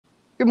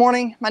Good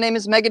morning. My name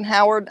is Megan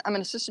Howard. I'm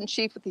an assistant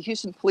chief with the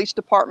Houston Police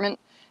Department,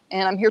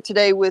 and I'm here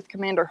today with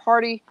Commander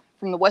Hardy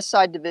from the West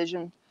Side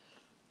Division.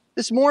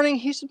 This morning,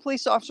 Houston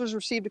police officers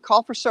received a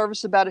call for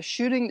service about a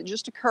shooting that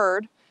just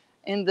occurred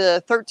in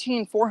the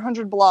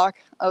 13400 block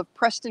of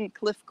Preston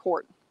Cliff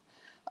Court.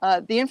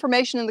 The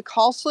information in the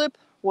call slip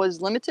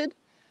was limited.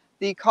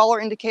 The caller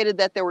indicated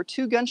that there were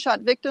 2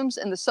 gunshot victims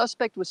and the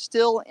suspect was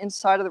still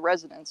inside of the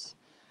residence.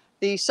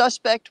 The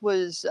suspect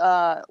was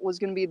going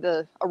to be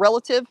a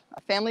relative,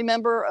 a family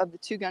member of the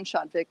 2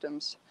 gunshot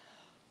victims.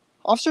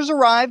 Officers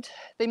arrived.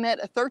 They met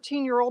a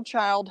 13-year-old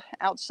child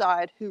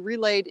outside who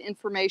relayed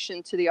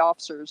information to the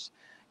officers,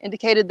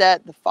 indicated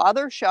that the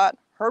father shot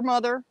her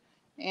mother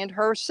and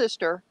her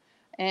sister,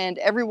 and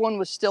everyone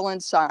was still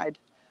inside.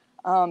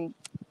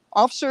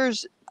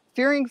 Officers,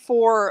 fearing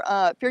for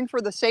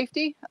the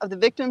safety of the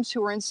victims who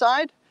were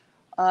inside,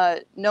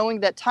 knowing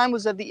that time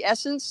was of the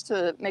essence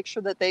to make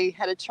sure that they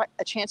had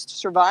a chance to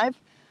survive,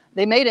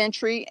 they made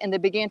entry and they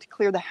began to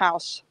clear the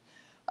house.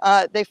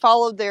 They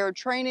followed their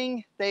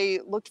training. They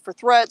looked for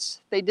threats.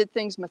 They did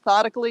things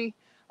methodically,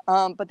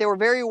 but they were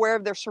very aware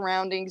of their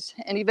surroundings.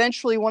 And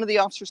eventually one of the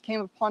officers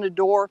came upon a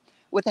door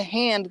with a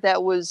hand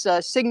that was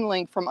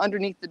signaling from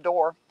underneath the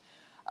door.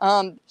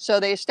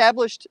 So they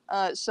established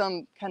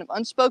some kind of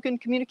unspoken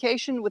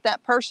communication with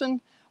that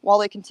person while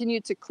they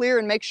continued to clear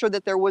and make sure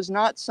that there was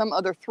not some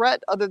other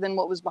threat other than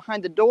what was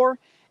behind the door.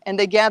 And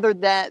they gathered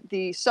that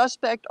the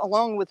suspect,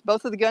 along with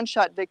both of the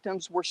gunshot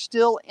victims, were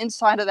still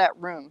inside of that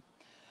room.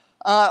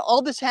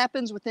 All this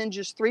happens within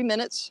just 3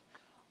 minutes.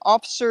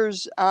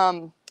 Officers,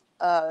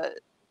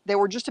 they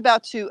were just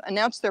about to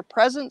announce their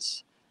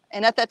presence,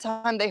 and at that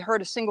time they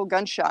heard a single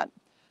gunshot.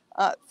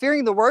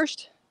 Fearing the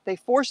worst, they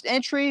forced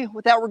entry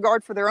without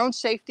regard for their own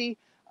safety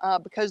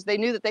because they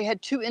knew that they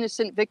had 2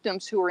 innocent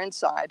victims who were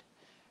inside.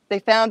 They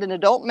found an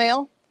adult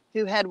male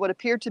who had what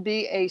appeared to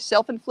be a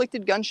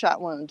self-inflicted gunshot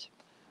wound.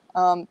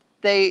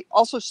 They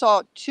also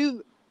saw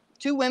two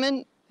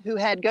women who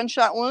had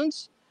gunshot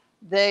wounds.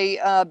 They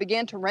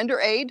began to render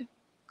aid,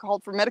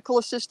 called for medical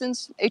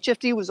assistance.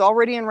 HFD was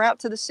already en route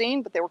to the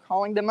scene, but they were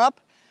calling them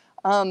up.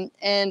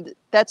 And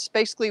that's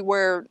basically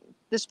where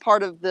this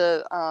part of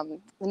the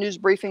news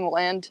briefing will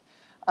end.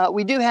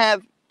 We do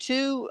have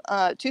two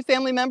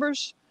family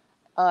members,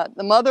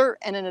 the mother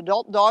and an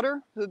adult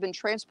daughter, who have been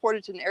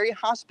transported to an area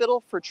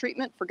hospital for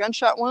treatment for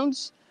gunshot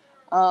wounds.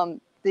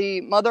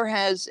 The mother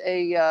has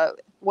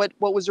what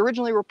was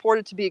originally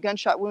reported to be a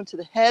gunshot wound to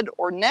the head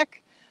or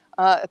neck.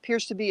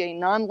 Appears to be a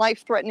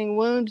non-life-threatening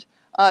wound,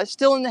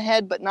 still in the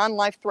head, but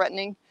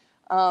non-life-threatening.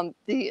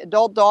 The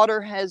adult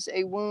daughter has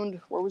a wound.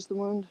 Where was the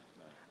wound?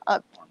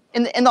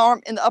 In the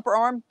arm, in the upper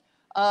arm.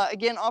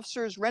 Again,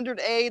 officers rendered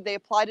aid. They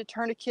applied a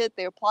tourniquet.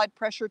 They applied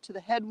pressure to the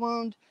head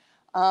wound.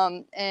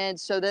 And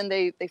so then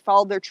they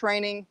followed their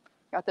training,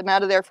 got them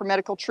out of there for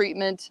medical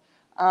treatment.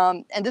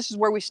 And this is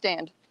where we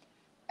stand.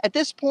 At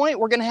this point,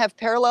 we're going to have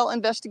parallel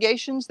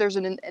investigations. There's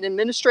an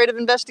administrative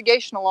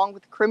investigation along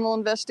with the criminal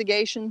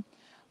investigation.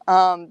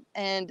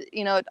 And,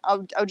 you know, I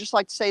would just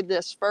like to say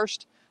this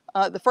first.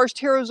 The first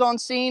heroes on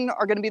scene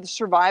are going to be the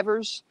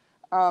survivors.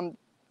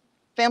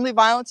 Family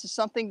violence is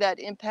something that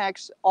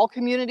impacts all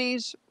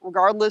communities,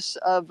 regardless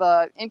of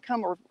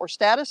income or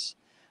status.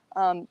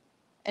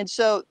 And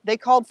so they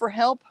called for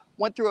help,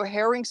 went through a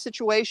harrowing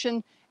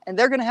situation, and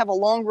they're going to have a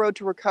long road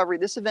to recovery.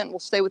 This event will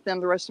stay with them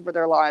the rest of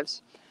their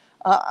lives.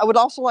 I would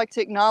also like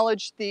to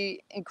acknowledge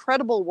the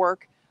incredible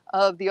work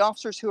of the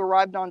officers who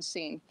arrived on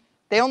scene.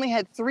 They only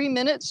had 3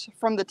 minutes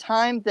from the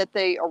time that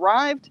they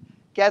arrived,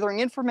 gathering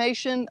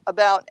information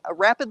about a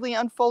rapidly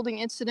unfolding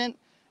incident.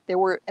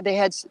 They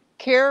had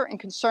care and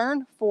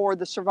concern for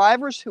the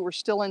survivors who were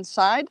still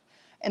inside,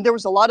 and there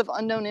was a lot of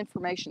unknown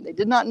information. They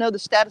did not know the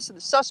status of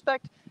the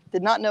suspect,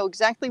 did not know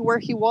exactly where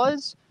he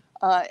was,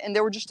 and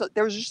there was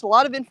just a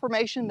lot of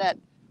information that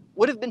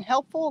would have been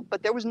helpful,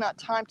 but there was not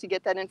time to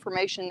get that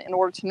information in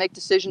order to make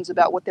decisions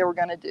about what they were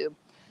going to do.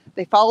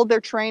 They followed their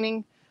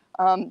training.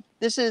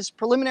 This is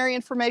preliminary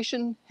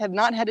information, have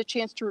not had a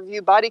chance to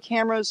review body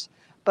cameras,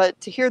 but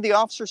to hear the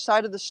officer's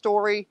side of the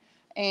story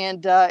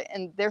and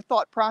their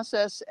thought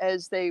process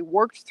as they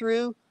worked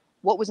through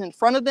what was in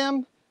front of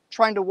them,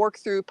 trying to work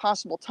through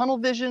possible tunnel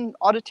vision,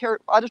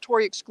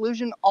 auditory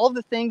exclusion, all of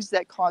the things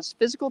that cause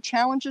physical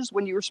challenges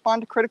when you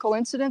respond to critical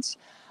incidents.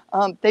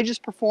 They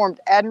just performed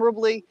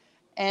admirably,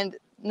 and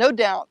no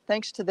doubt,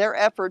 thanks to their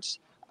efforts,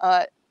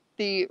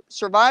 the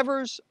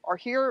survivors are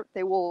here.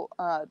 They will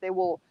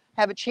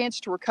have a chance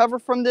to recover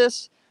from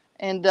this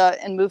and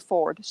move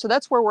forward. So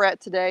that's where we're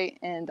at today,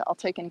 and I'll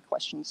take any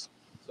questions.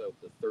 So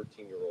the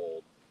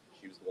 13-year-old,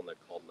 she was the one that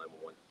called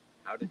 911.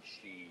 How did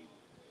she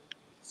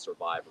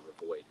survive or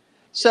avoid?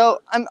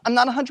 So I'm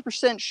not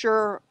 100%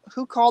 sure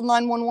who called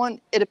 911.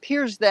 It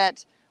appears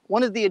that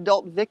one of the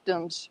adult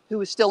victims who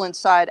was still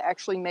inside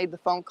actually made the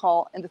phone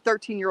call, and the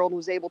 13-year-old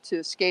was able to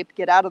escape,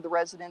 get out of the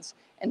residence,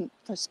 and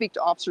to speak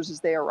to officers as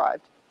they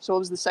arrived. So what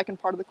was the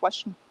second part of the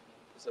question?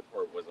 The second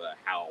part was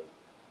how.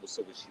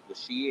 So was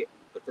she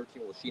the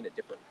 13? Was she in a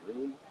different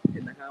room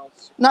in the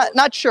house?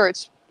 Not sure.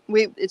 It's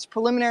It's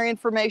preliminary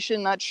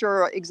information. Not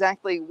sure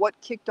exactly what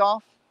kicked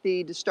off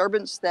the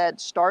disturbance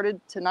that started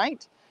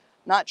tonight.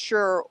 Not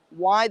sure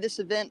why this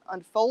event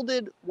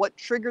unfolded, what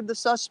triggered the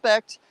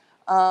suspect,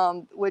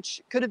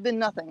 which could have been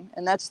nothing.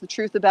 And that's the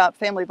truth about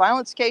family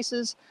violence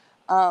cases.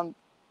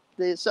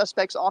 The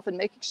suspects often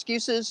make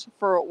excuses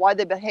for why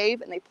they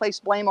behave, and they place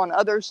blame on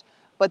others.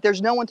 But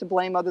there's no one to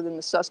blame other than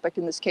the suspect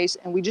in this case,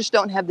 and we just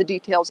don't have the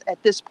details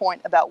at this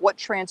point about what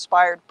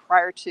transpired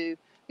prior to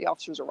the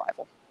officer's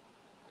arrival.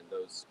 And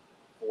those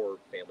 4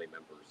 family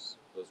members,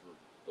 those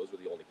were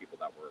the only people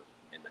that were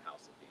in the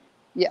house at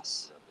the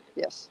Yes.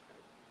 Yes.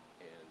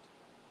 Okay. And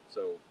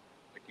so,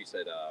 like you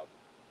said,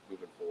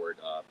 moving forward,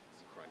 the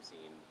crime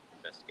scene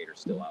investigators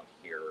still out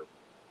here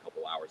a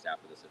couple hours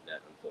after this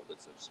event unfolded.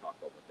 So just talk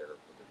about what they're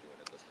doing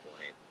at this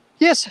point.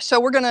 Yes, so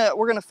we're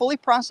gonna fully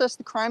process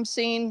the crime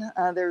scene.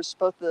 There's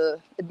both the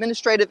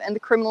administrative and the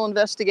criminal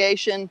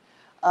investigation.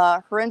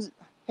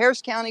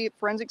 Harris County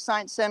Forensic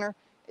Science Center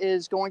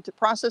is going to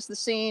process the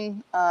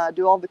scene,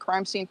 do all the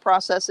crime scene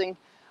processing.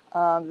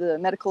 The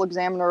medical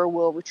examiner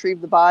will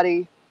retrieve the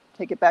body,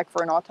 take it back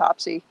for an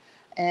autopsy,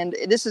 and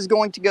this is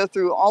going to go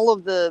through all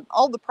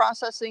the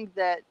processing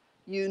that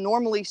you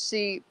normally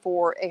see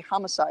for a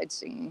homicide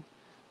scene.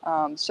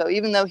 So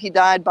even though he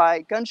died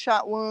by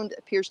gunshot wound,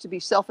 appears to be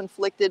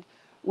self-inflicted,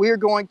 we're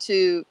going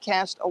to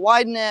cast a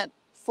wide net,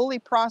 fully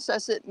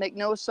process it, make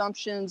no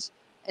assumptions,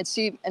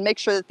 and make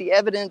sure that the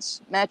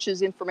evidence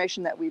matches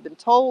information that we've been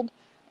told.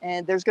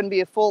 And there's going to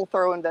be a full,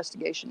 thorough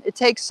investigation. It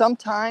takes some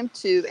time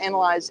to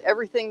analyze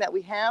everything that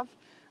we have.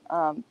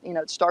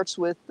 It starts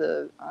with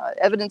the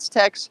evidence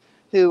techs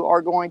who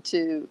are going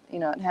to,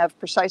 have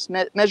precise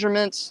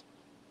measurements,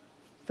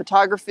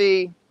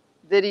 photography,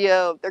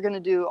 video. They're going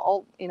to do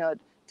all,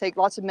 take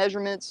lots of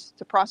measurements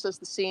to process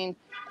the scene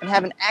and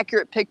have an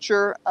accurate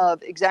picture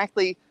of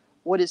exactly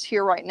what is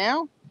here right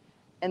now,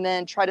 and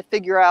then try to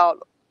figure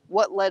out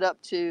what led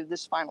up to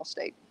this final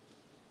state.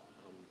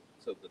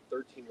 So the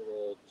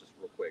 13-year-old, just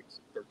real quick,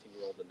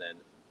 13-year-old, and then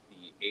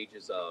the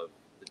ages of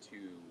the 2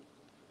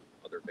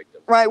 other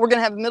victims. Right, we're going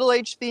to have a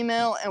middle-aged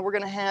female, and we're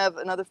going to have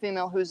another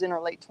female who's in her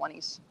late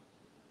 20s.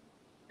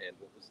 And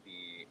what was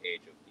the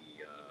age of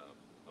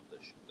the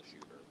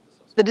shooter?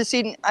 The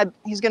decedent,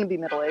 he's going to be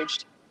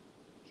middle-aged.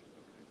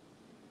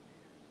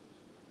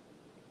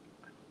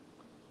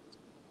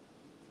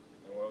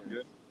 Well,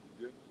 good.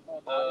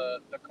 Oh,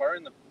 the car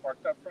in the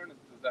parked up front, does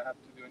that have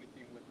to do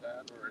anything with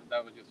that, or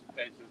that was just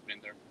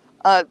been there?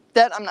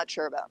 That I'm not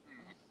sure about.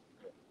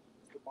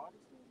 Is the body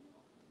still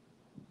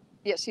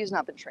here? Yes, he has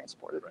not been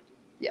transported. Right.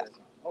 Yeah.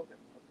 Okay.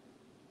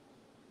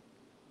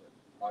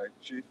 All right,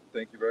 Chief.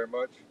 Thank you very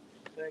much.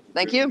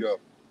 Thank you. Go.